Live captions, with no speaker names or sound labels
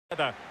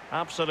weather.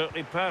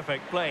 Absolutely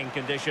perfect playing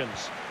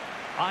conditions.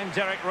 I'm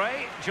Derek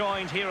Ray,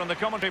 joined here in the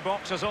commentary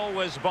box as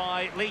always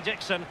by Lee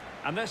Dixon,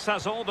 and this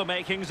has all the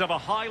makings of a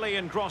highly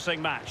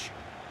engrossing match.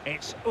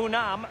 It's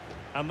UNAM,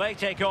 and they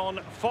take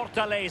on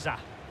Fortaleza.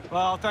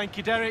 Well, thank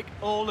you, Derek.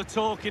 All the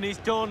talking is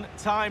done.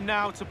 Time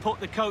now to put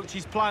the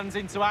coach's plans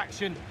into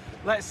action.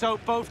 Let's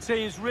hope both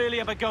teams really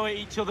have a go at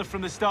each other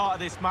from the start of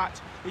this match.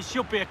 It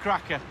should be a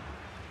cracker.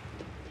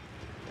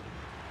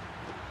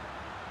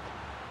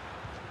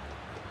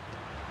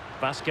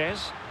 Vasquez.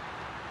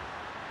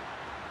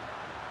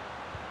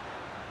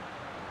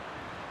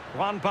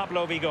 Juan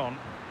Pablo Vigon.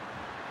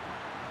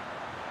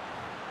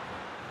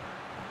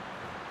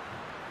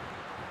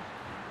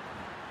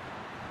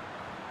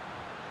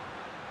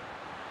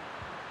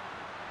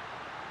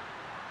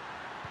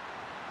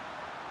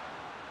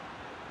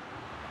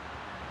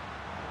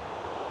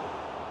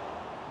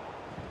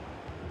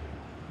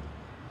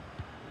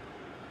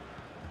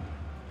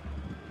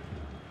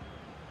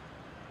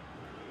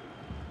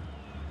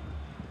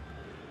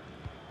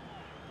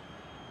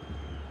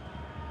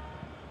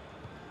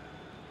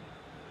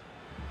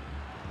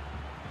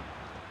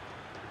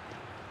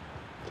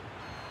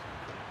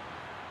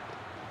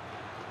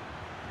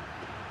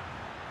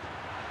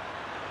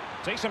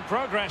 Decent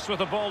progress with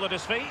the ball at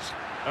his feet.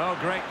 Oh,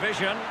 great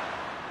vision.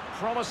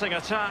 Promising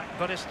attack,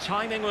 but his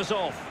timing was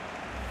off.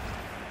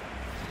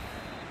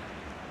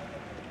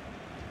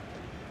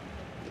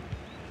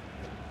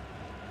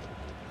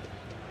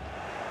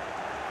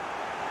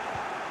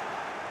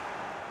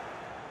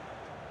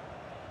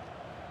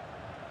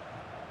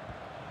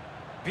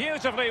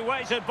 Beautifully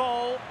weighted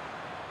ball.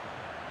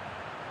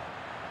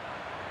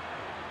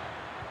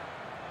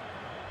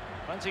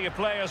 Plenty of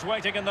players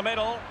waiting in the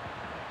middle.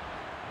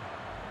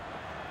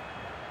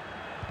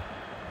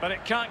 But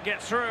it can't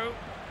get through.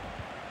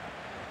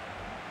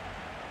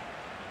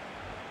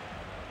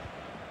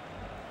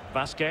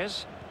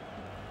 Vasquez.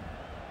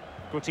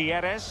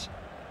 Gutierrez.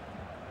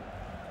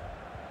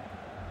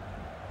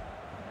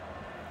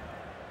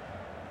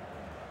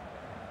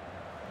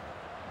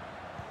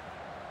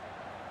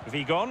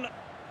 Vigon.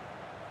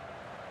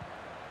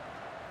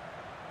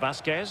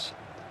 Vasquez.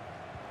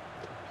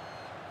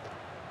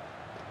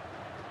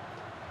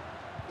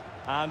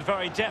 And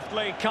very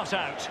deftly cut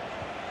out.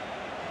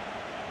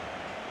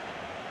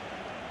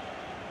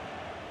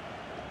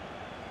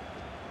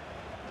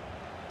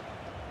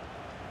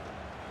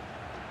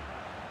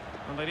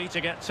 And they need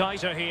to get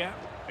tighter here.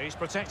 He's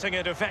protecting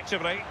it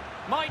effectively.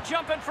 Might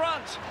jump in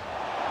front.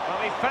 Well,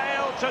 he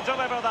failed to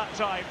deliver that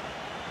time.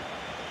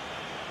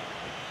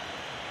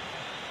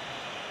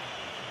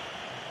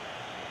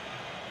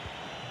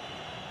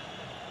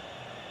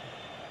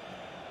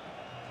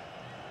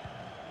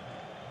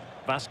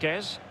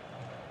 Vasquez.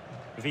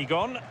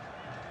 Vigon.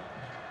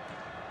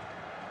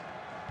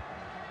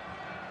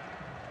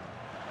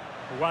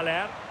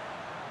 Waller.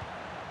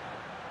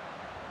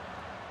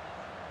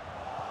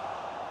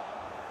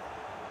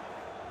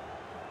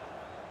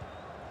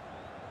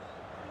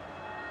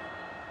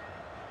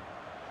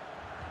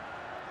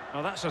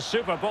 Well, that's a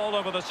super ball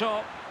over the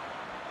top.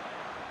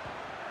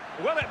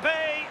 Will it be?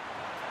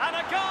 And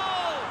a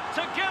goal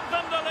to give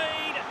them the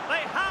lead.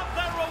 They have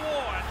their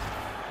reward.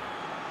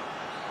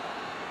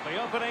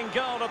 The opening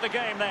goal of the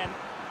game then.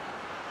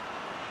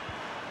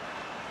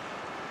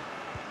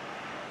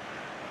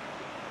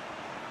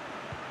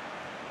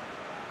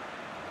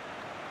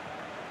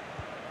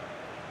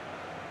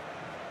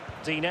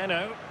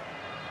 Dineno.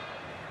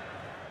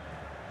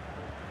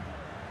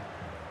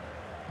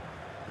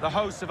 The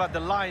hosts have had the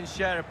lion's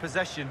share of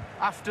possession.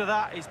 After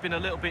that, it's been a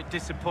little bit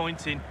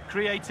disappointing.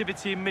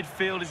 Creativity in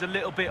midfield is a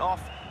little bit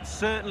off.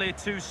 Certainly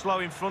too slow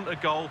in front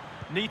of goal.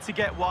 Need to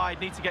get wide,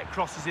 need to get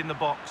crosses in the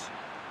box.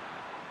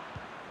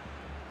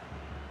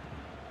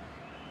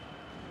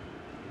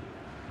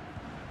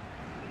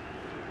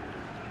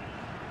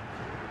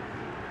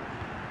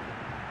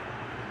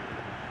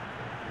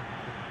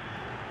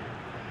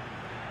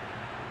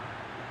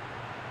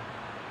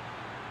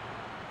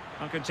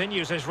 And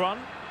continues his run.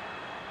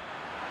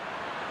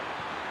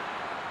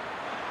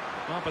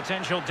 Well,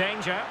 potential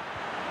danger.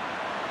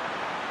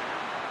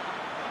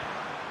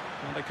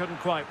 And they couldn't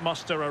quite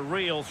muster a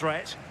real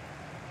threat.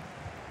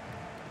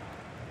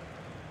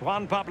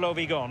 Juan Pablo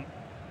Vigon.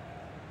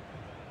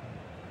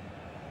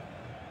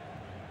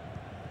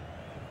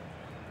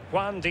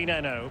 Juan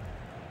Dineno.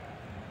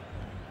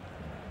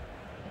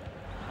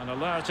 An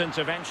alert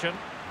intervention.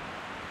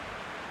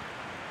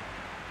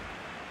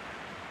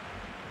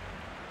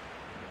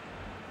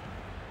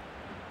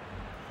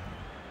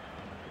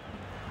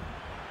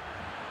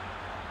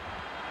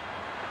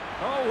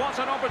 Oh, what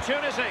an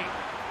opportunity.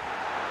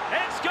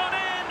 It's gone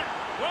in.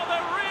 Well,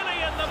 they're really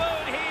in the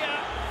mood here.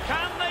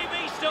 Can they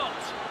be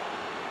stopped?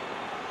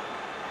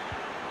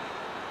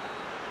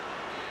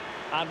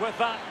 And with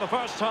that, the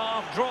first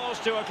half draws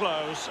to a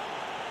close.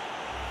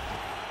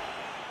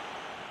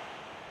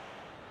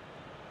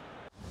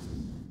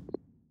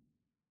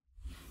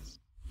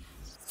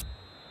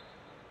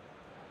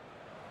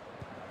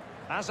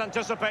 As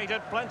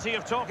anticipated, plenty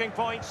of talking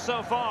points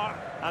so far.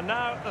 And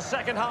now the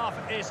second half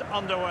is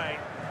underway.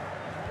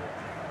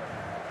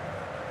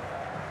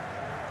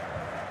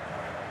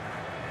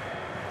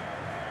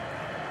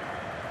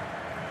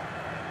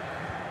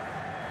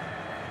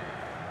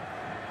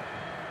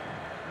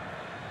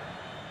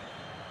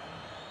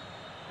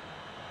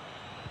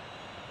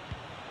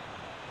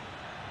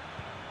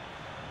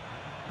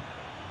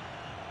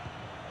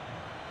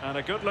 And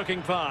a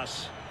good-looking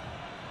pass.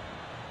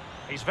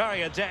 He's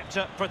very adept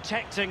at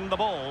protecting the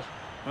ball.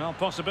 Well,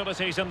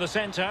 possibilities in the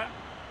centre.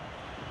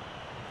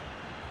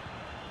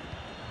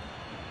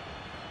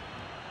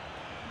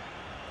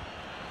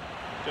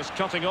 Just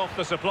cutting off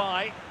the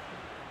supply.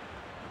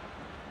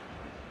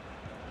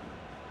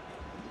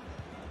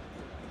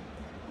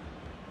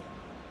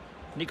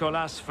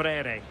 Nicolas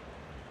Freire.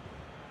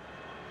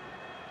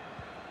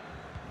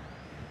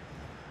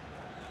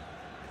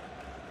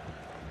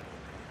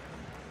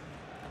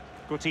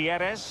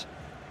 Gutierrez.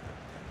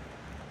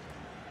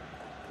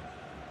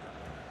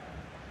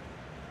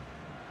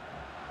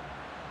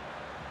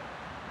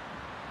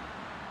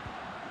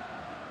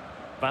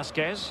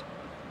 Vasquez.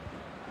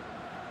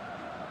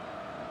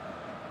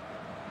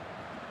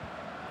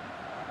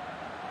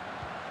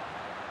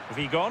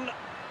 Vigon.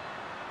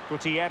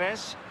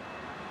 Gutierrez.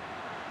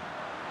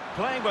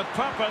 Playing with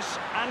purpose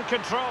and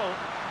control.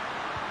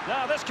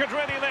 Now this could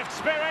really lift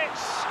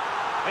spirits.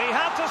 He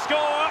had to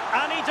score,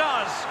 and he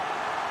does.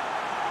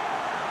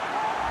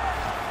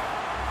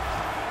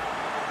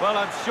 Well,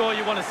 I'm sure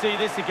you want to see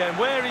this again.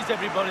 Where is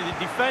everybody? The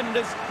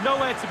defenders,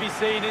 nowhere to be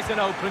seen. It's an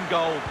open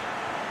goal.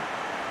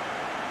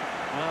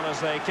 Well,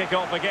 as they kick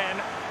off again,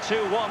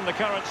 2-1 the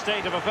current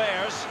state of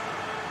affairs.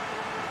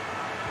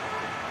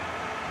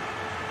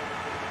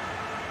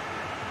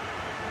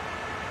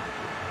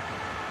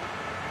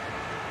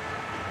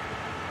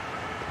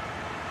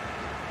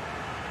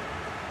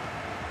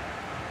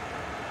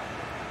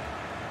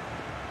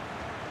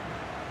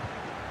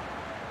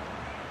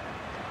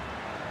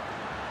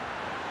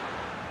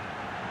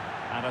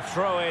 And a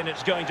throw-in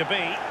it's going to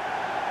be.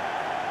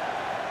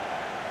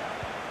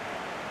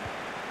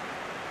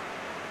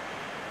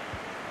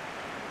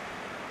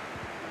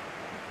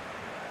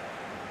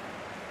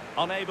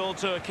 Unable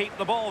to keep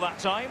the ball that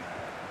time.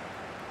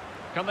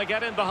 Can they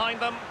get in behind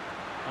them?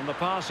 And the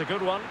pass, a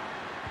good one.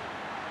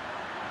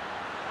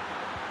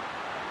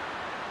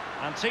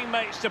 And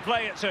teammates to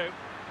play it to.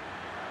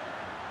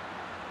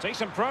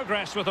 Decent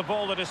progress with the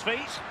ball at his feet.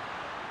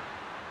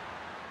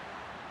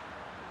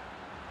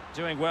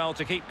 Doing well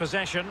to keep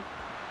possession.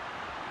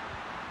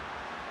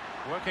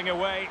 Working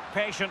away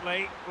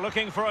patiently,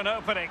 looking for an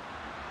opening.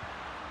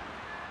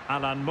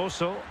 Alan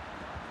Mosso.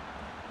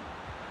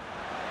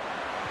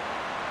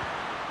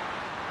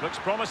 Looks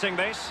promising,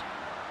 this.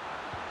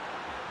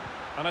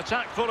 An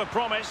attack full of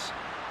promise.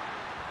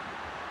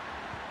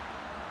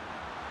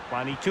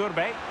 Juan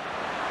Iturbe.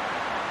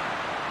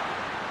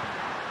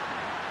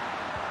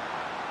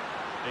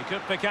 He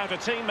could pick out a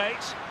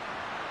teammate.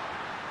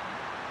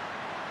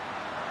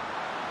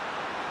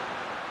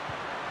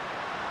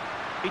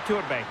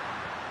 Iturbe.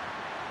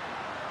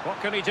 What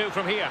can he do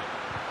from here?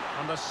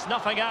 And the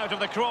snuffing out of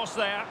the cross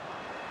there.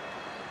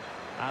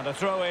 And a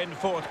throw-in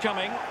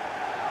forthcoming.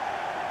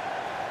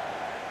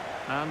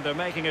 And they're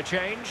making a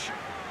change.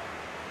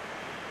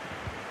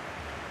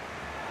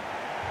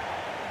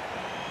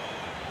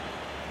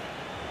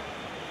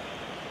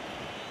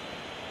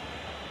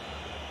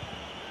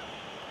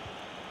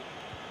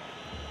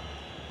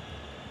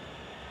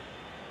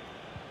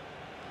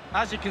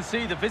 As you can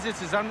see, the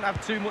visitors haven't had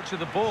too much of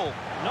the ball.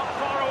 Not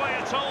far away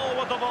at all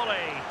with the volley.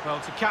 Well,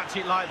 to catch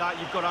it like that,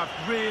 you've got to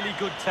have really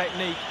good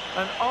technique.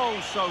 And oh,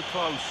 so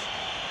close.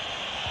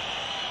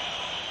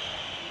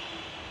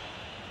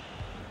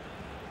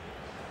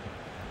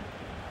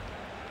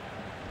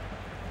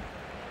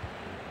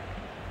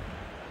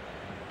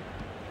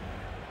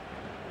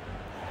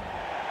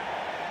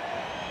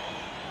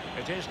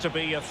 It is to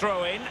be a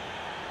throw-in.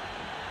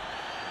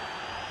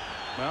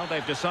 Well,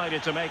 they've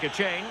decided to make a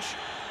change.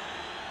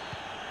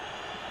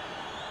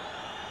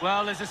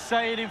 Well, there's a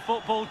saying in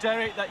football,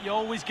 Derek, that you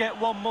always get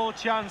one more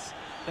chance.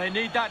 They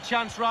need that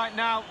chance right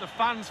now. The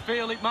fans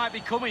feel it might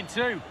be coming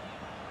too.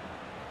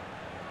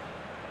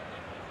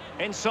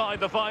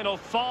 Inside the final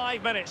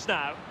 5 minutes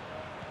now.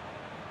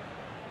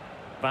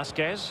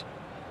 Vasquez.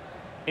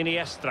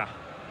 Iniesta.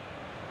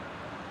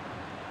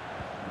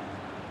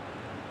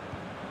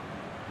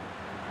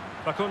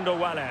 Facundo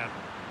Waller.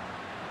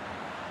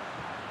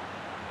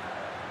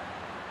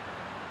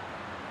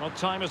 Well,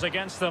 time is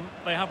against them.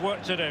 They have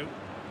work to do.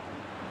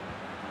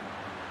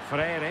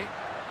 Freire.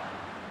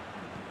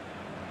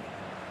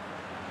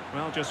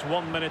 Well, just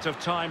 1 minute of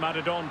time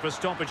added on for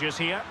stoppages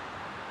here.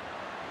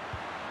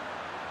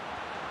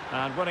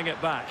 And winning it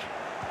back.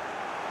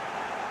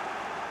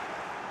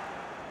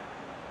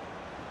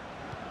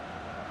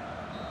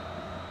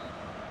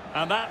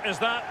 And that is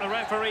that. The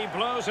referee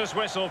blows his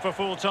whistle for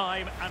full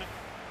time. And